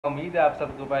उम्मीद है आप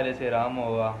सबको पहले से आराम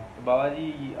होगा। तो बाबा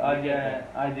जी आज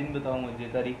दिन बताओ, मुझे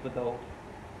तारीख बताओ।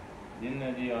 दिन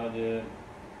है जी आज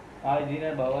दिन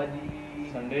है बाबा जी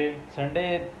संडे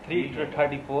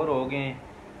 3:34 हो गए।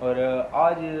 और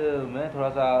आज मैं थोड़ा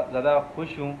सा ज़्यादा खुश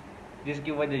हूँ,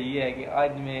 जिसकी वजह ये है कि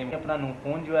आज मैं अपना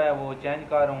फ़ोन जो है वो चेंज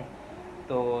कर रहा हूँ।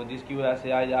 तो जिसकी वजह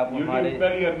से आज आप हमारे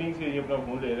पहली अर्निंग से ये अपना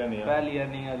फोन ले रहे हैं। पहली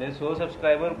अर्निंग है 100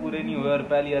 सब्सक्राइबर पूरे नहीं हुए और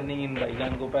पहली अर्निंग इन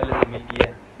भाईजान को पहले से मिल गई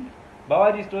है। बाबा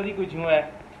जी स्टोरी कुछ यूँ है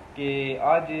कि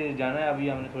आज जाना है, अभी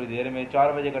हमने थोड़ी देर में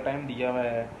 4 बजे का टाइम दिया हुआ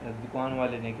है दुकान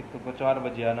वाले ने कि तुमको 4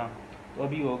 बजे आना। तो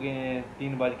अभी हो गए हैं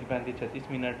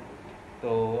 3:35 तो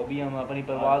अभी हम अपनी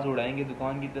परवाज़ उड़ाएंगे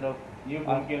दुकान की तरफ। न्यू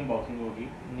फ़ोन की अनबॉक्सिंग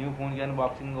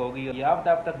होगी। ये आप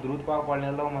तक दुरूद पाक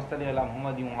पढ़ने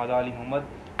मोहम्मद मोहम्मद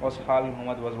और सहाबी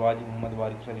मोहम्मद वज़वाजी मोहम्मद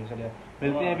वारिक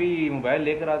मिलते हैं। अभी मोबाइल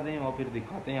लेकर आते हैं और फिर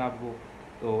दिखाते हैं आपको।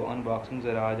 तो अनबॉक्सिंग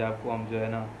ज़रा आज आपको हम जो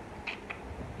है ना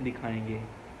दिखाएंगे।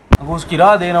 अब उसकी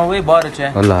राह देना हुए बाहर अच्छा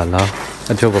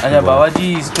अच्छा बाबा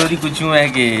जी स्टोरी कुछ यूँ है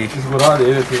कि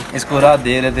इसको राह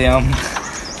दे रहे थे हम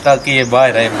ताकि ये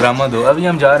बाहर आए बरामद हो। अभी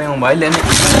हम जा रहे हैं मोबाइल लेने।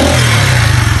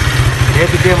 ये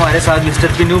पीछे हमारे साथ मिस्टर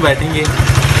पिन्नू बैठेंगे।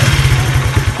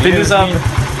 पिन्नू साहब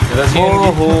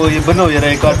हो ये बंद हो जा रहा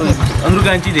है काटो अंदर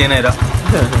कैंची देना है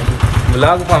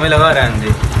ब्लाग को हमें लगा रहे हैं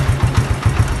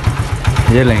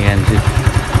ये लेंगे कैंची।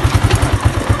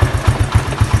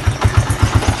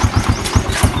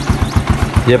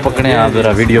 ये पकड़े आप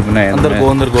जरा वीडियो बनाए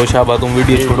अंदर को शाबा तुम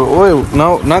वीडियो छोड़ो। ओए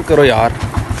ना करो यार,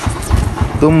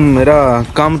 तुम मेरा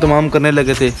काम तमाम करने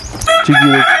लगे थे।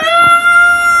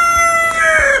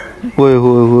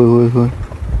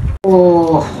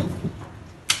 ओह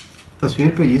तस्वीर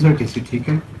पे ये सर कैसी ठीक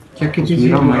है क्या की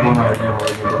तस्वीर में हां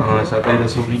सर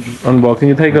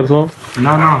अनबॉक्सिंग था ही कर सो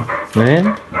ना नहीं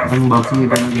अनबॉक्सिंग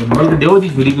करना मतलब देव जी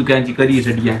छुरी को कैंची करी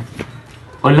सटिया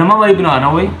और लम्मा भाई बनाना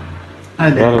वही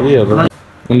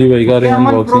अली भाई का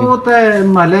अनबॉक्सिंग प्रो ते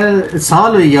माले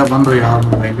साल हो गया बंद हो यार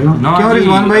मोबाइल क्यों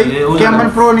रिजवान भाई कैमन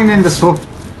प्रो नहीं ने दसो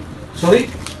सॉरी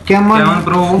कैमन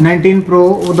प्रो 19 प्रो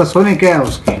वो दसो ने क्या है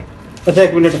उसके। अच्छा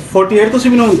एक मिनट 48 तो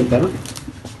सिमिलर देता है ना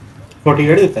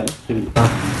 48 देता है ना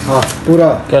हां पूरा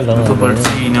क्या लेना तो बड़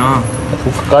सी ना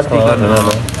काट करना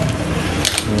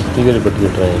ठीक है बट ये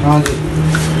ट्राई हां जी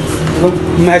वो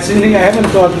मैसेज नहीं आया मैंने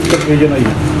तो आप तक भेजो नहीं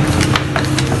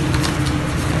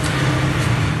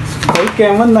भाई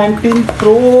कैमन 19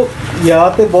 प्रो या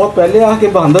तो बहुत पहले आके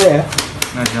बंद होया है।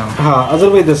 अच्छा हाँ अगर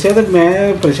भाई दसिया तो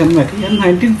मैं परेशान में कि यार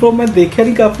 19 प्रो मैं देखा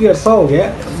नहीं काफ़ी अरसा हो गया।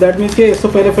 दैट मीन्स कि इससे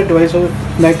पहले फिर डिवाइस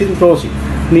 19 प्रो सी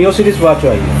नियो सीरीज बाद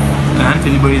आई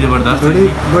है बड़ी ज़बरदस्त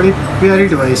बड़ी प्यारी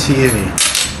डिवाइस ही है।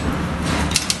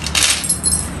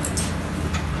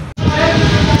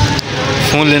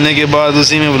 फ़ोन लेने के बाद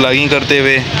उसी में ब्लॉगिंग करते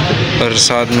हुए और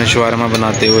साथ में शवारमा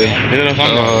बनाते हुए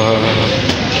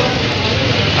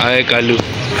आए कालू।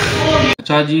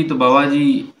 अच्छा जी तो बाबा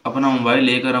जी अपना मोबाइल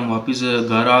लेकर हम वापस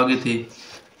घर आ गए थे।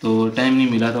 तो टाइम नहीं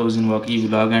मिला था उस दिन वाकई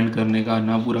ब्लॉग एंड करने का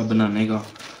ना पूरा बनाने का।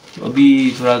 तो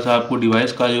अभी थोड़ा सा आपको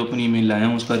डिवाइस का जो अपनी मैं लाया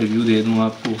हूँ उसका रिव्यू दे दूँ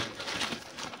आपको।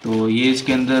 तो ये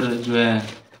इसके अंदर जो है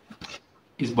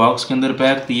इस बॉक्स के अंदर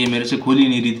पैक थी, ये मेरे से खुल ही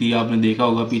नहीं रही थी। आपने देखा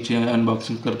होगा पीछे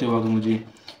अनबॉक्सिंग करते वक्त मुझे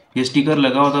ये स्टिकर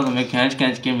लगा हुआ था तो मैं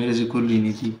खींच के मेरे से खुल ही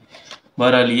नहीं थी।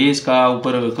 बहरहाल ये इसका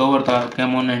ऊपर कवर था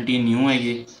कैमोन 19 न्यू है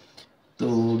ये। तो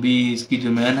भी इसकी जो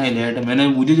मेन हाईलाइट है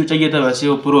मुझे जो चाहिए था वैसे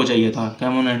वो प्रो चाहिए था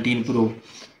कैमोन 19 प्रो।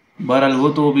 बहरहाल वो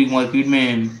तो अभी मार्केट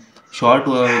में शॉर्ट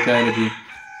हुआ है कह रहे थे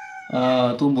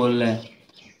तू बोल रहा है।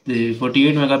 तो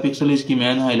 48 मेगापिक्सल इसकी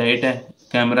मेन हाईलाइट है।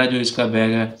 कैमरा जो इसका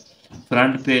बैग है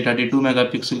फ्रंट पे 32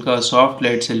 मेगापिक्सल का सॉफ्ट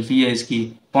लाइट सेल्फी है इसकी।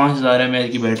 5000 mAh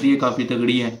की बैटरी है, काफ़ी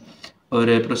तगड़ी है। और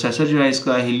प्रोसेसर जो है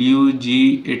इसका Helio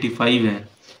G85 है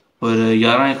और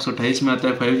 11/128 में आता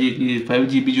है।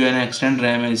 5GB जो है ना एक्सटेंड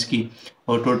रैम है इसकी।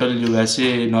 और टोटल जो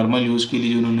वैसे नॉर्मल यूज़ के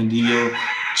लिए जो उन्होंने दी है वो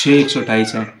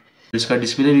 6/128 है। इसका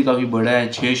डिस्प्ले भी काफ़ी बड़ा है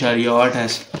 6.8 है।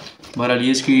 बहरहाल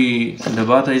ये इसकी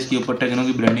डब्बा था, इसके ऊपर टेक्नो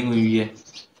की ब्रांडिंग हुई है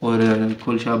और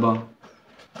खुल शाबा।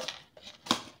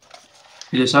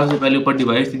 जो सबसे पहले ऊपर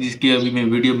डिवाइस थी जिसकी अभी मैं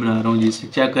वीडियो बना रहा हूँ, जिससे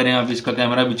चेक करें आप इसका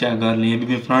कैमरा भी चेक कर लें। अभी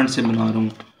मैं फ्रंट से बना रहा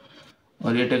हूँ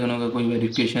और ये टेक्नो का कोई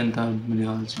वेरिफिकेशन था मेरे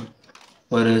ख्याल से।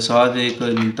 और साथ एक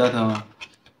मिलता था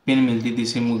पिन मिलती थी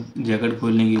सिम जैकेट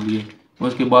खोलने के लिए।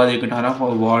 उसके बाद एक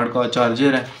 18 वाट का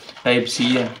चार्जर है टाइप सी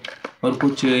है और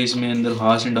कुछ इसमें अंदर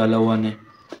खास नहीं डाला हुआ ने।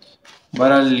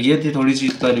 बहरहाल ये थी थोड़ी सी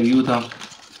इसका रिव्यू था,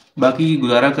 बाकी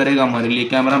गुजारा करेगा हमारे लिए।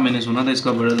 कैमरा मैंने सुना था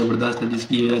इसका बड़ा ज़बरदस्त है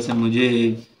जिसकी वजह से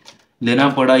मुझे लेना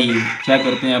पड़ा। ये क्या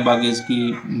करते हैं बाकी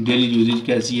इसकी डेली यूजेज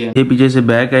कैसी है। ये पीछे से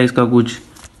बैक है इसका कुछ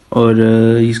और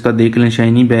इसका देख लें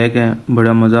शाइनी बैक है,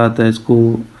 बड़ा मज़ा आता है इसको।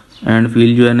 एंड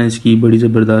फील जो है ना इसकी बड़ी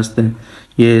ज़बरदस्त है।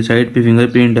 ये साइड पे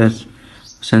फिंगरप्रिंट है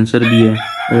सेंसर भी है।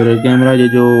 और कैमरा ये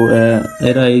जो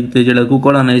एरा एक तो जड़ा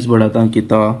कुकड़ा ना इस बड़ा था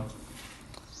किता,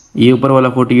 ये ऊपर वाला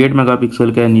 48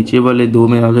 मेगापिक्सल का है, नीचे वाले 2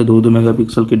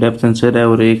 मेगापिक्सल की डेप्थ सेंसर है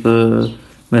और एक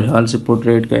मेरे ख्याल से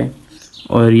पोर्ट्रेट का है।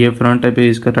 और ये फ्रंट है पे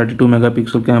इसका 32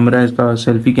 मेगापिक्सल कैमरा है, इसका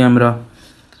सेल्फी कैमरा,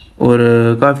 और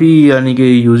काफ़ी यानी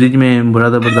कि यूजेज में बड़ा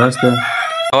ज़बरदस्त है।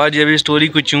 आज अभी स्टोरी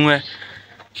कुछ यूँ है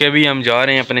कि अभी हम जा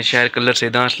रहे हैं अपने शहर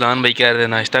कलरसैदान। असलान भाई कह रहे थे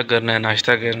नाश्ता करना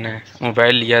है,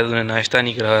 मोबाइल लिया तो उन्हें नाश्ता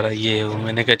नहीं करा रहा ये वो।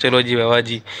 मैंने कहा चलो जी बाबा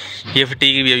जी ये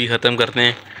फटीक भी अभी ख़त्म करते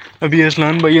हैं। अभी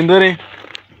असलान भाई अंदर हैं।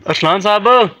 असलान साहब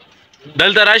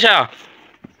दल तराशा,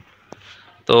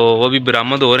 तो वो भी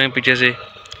बरामद हो रहे हैं पीछे से।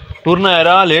 टूरना है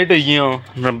रहा लेट हुई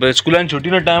हैं स्कूल छुट्टी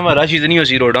ना टाइम है, रश इतनी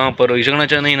होसी रोडा पर हो सकना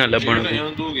चाहिए ना लबन।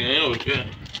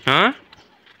 हाँ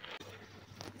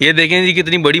ये देखें जी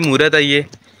कितनी बड़ी मूर्त है, ये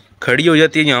खड़ी हो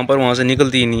जाती है यहाँ पर, वहाँ से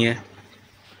निकलती ही नहीं है।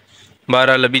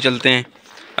 बहरहाल अभी चलते हैं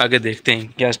आगे, देखते हैं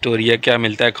क्या स्टोरी है, क्या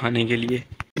मिलता है खाने के लिए।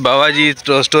 बाबा जी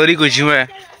स्टोरी कुछ यूँ है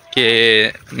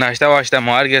कि नाश्ता वाश्ता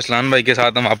मार के असलान भाई के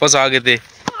साथ हम वापस आ गए थे।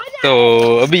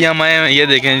 तो अभी हम आए हैं, ये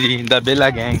देखें जी द बेला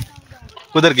गैंग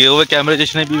उधर गए हुए कैमरे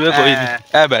चश्मे भी हुए कोई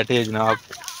नहीं बैठे हैं जनाब।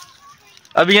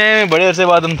 अभी आए हैं बड़े अरसे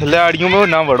बाद हम थल्ले आड़ियों में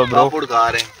ना बड़ो ब्रो पापड़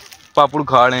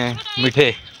खा रहे हैं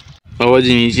मीठे। बाबा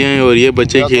जी नीचे हैं और ये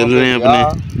बच्चे खेल रहे हैं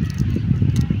अपने,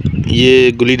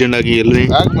 ये गुल्ली डंडा खेल रहे हैं।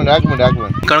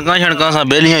 कणका शणका सा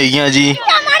बेलियां हुई जी,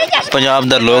 पंजाब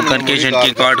दा लोग कणके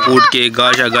शणके काट कूट के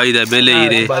गाशा गाई दा बेले ही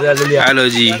रे। हेलो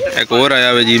जी एक और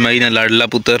आया वे जी मई ने लाडला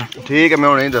पुत्र। ठीक है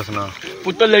मैं नहीं दसना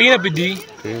पुत्र लगी ना पिद्दी।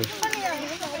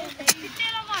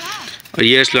 और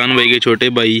ये असलान भाई के छोटे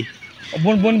भाई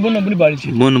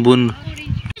बुन।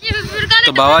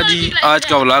 तो बाबा जी आज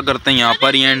का व्लॉग करते हैं यहाँ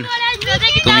पर ही एंड।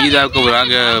 तो उम्मीद है आपको व्लॉग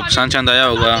पसंद आया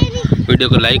होगा। वीडियो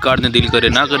को लाइक कर दें, दिल करे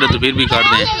ना करे तो फिर भी कर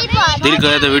दें, दिल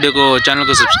करे तो वीडियो को चैनल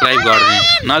को सब्सक्राइब कर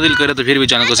दें, ना दिल करे तो फिर भी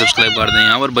चैनल को सब्सक्राइब कर दें।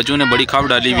 यहाँ पर बच्चों ने बड़ी खाप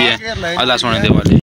डाली हुई है, अल्लाह सोने दे वाले।